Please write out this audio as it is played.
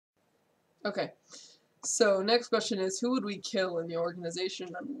Okay. So, next question is, who would we kill in the organization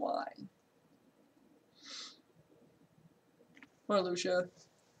and why? Marluxia.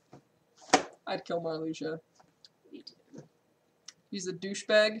 I'd kill Marluxia. He's a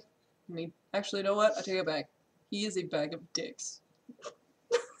douchebag. I mean, actually, you know what? I take it back. He is a bag of dicks.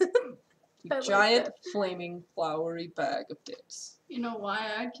 A giant, flaming, flowery bag of dicks. You know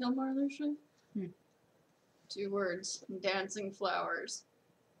why I'd kill Marluxia? 2 words. Dancing flowers.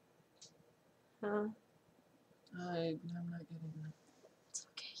 I'm not getting that. It's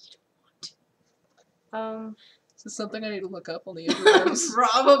okay, you don't want to. Is this something I need to look up on the interwebs?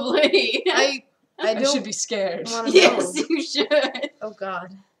 Probably. I I don't should be scared. want to Yes, know. you should. Oh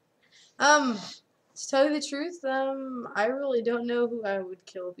God. To tell you the truth, I really don't know who I would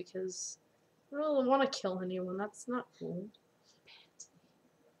kill because I don't really want to kill anyone. That's not cool.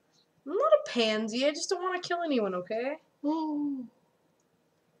 I'm not a pansy. I just don't want to kill anyone. Okay. Oh.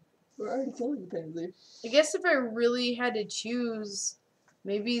 We're already killing the pansy. I guess if I really had to choose,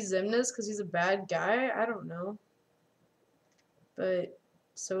 maybe Xemnas because he's a bad guy. I don't know. But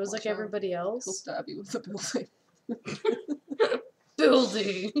so is like Watch out. everybody He'll else. stab you with the building.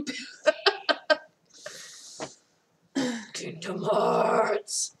 Building. Kingdom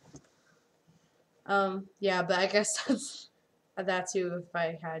Hearts. Yeah, but I guess that's who if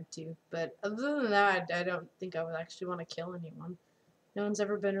I had to. But other than that, I don't think I would actually want to kill anyone. No one's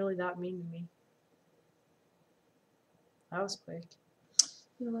ever been really that mean to me. That was quick.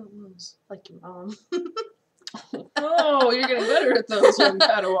 Yeah, that was. Like your mom. Oh, you're getting better at those, young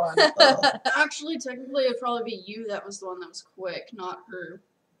Padawan. Oh, Actually, technically, it'd probably be you that was the one that was quick, not her.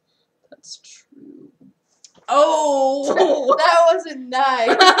 that's true. Oh, that wasn't nice.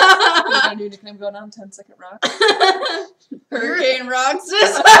 Is our new nickname going on? 10-second rock? Hurricane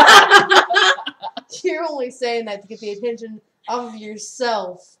Roxas. You're only saying that to get the attention off of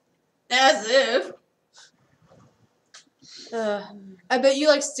yourself. As if. I bet you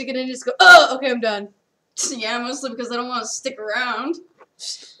like stick it in and just go, oh, okay, I'm done. Yeah, mostly because I don't want to stick around.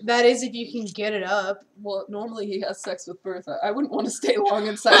 That is if you can get it up. Well, normally he has sex with Bertha. I wouldn't want to stay long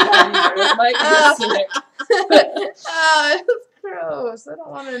inside that either. It might be sick. It's gross. I don't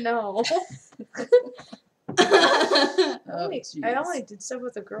want to know. Oh, I jeez. only did stuff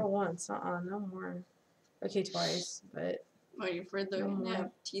with a girl once. No more. Okay, twice, but What, you afraid they're gonna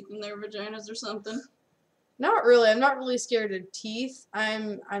have teeth in their vaginas or something? not really. I'm not really scared of teeth.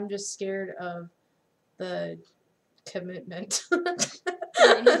 I'm just scared of the commitment.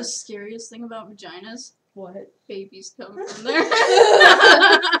 You know the scariest thing about vaginas? What? Babies come from there.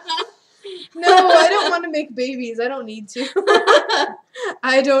 No, I don't want to make babies. I don't need to.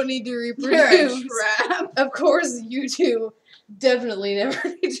 I don't need to You're a reproduce. trap. Of course, you two definitely never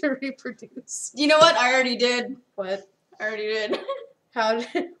need to reproduce. You know what? I already did. What? I already did. How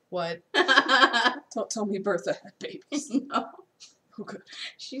did? What? Don't tell me Bertha had babies. No, Oh, good.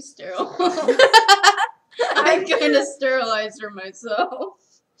 she's sterile. I kind of sterilized her myself.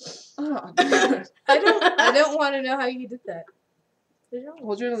 Oh, good. I don't want to know how you did that. Did you?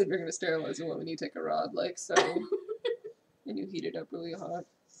 Well, generally we're going to sterilize a woman when you take a rod, like so. And you heat it up really hot.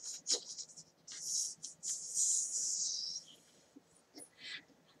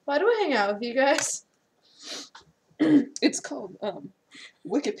 Why do I hang out with you guys? It's called,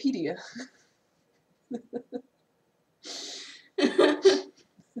 Wikipedia.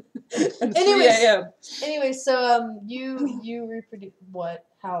 And 3 Anyways. a.m. Anyway, so you reproduce what?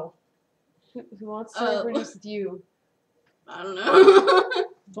 How? Who wants to Oh. reproduce with you? I don't know.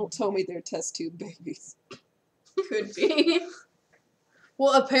 Don't tell me they're test tube babies. Could be.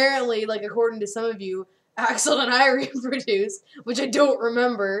 Well, apparently, like according to some of you, Axel and I reproduce, which I don't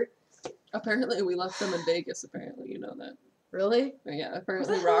remember. Apparently we left them in Vegas, apparently, you know that. Really? But yeah,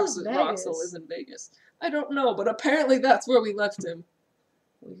 apparently Where the hell is Roxel Vegas? is in Vegas. I don't know, but apparently that's where we left him.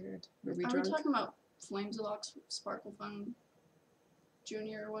 Weird. Were we Are we drunk? talking about Flames of Lox Sparkle Fun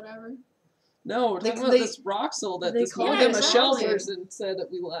Junior or whatever? No, we're They- talking about they- this Roxel that they this call Morgan it Michelle Roxel. person said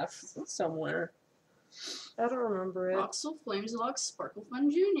that we left somewhere. I don't remember it. Roxel Flames of Lox Sparkle Fun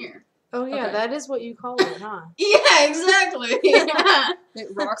Junior. Oh yeah, Okay. that is what you call it, huh? Yeah, exactly. Yeah.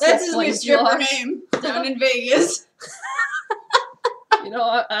 Roxel That's his new Flames stripper Lox. name down in Vegas. You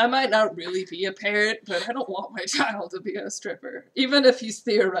know, I might not really be a parent, but I don't want my child to be a stripper, even if he's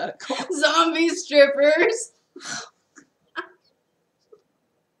theoretical. Zombie strippers.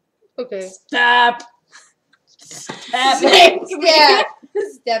 Okay. Stop! Stop it! Yeah.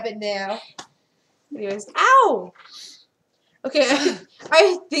 Step it now. Anyways, ow. Okay,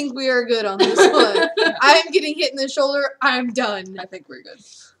 I think we are good on this one. I'm getting hit in the shoulder. I'm done. I think we're good.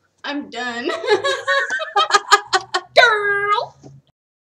 I'm done. Girl.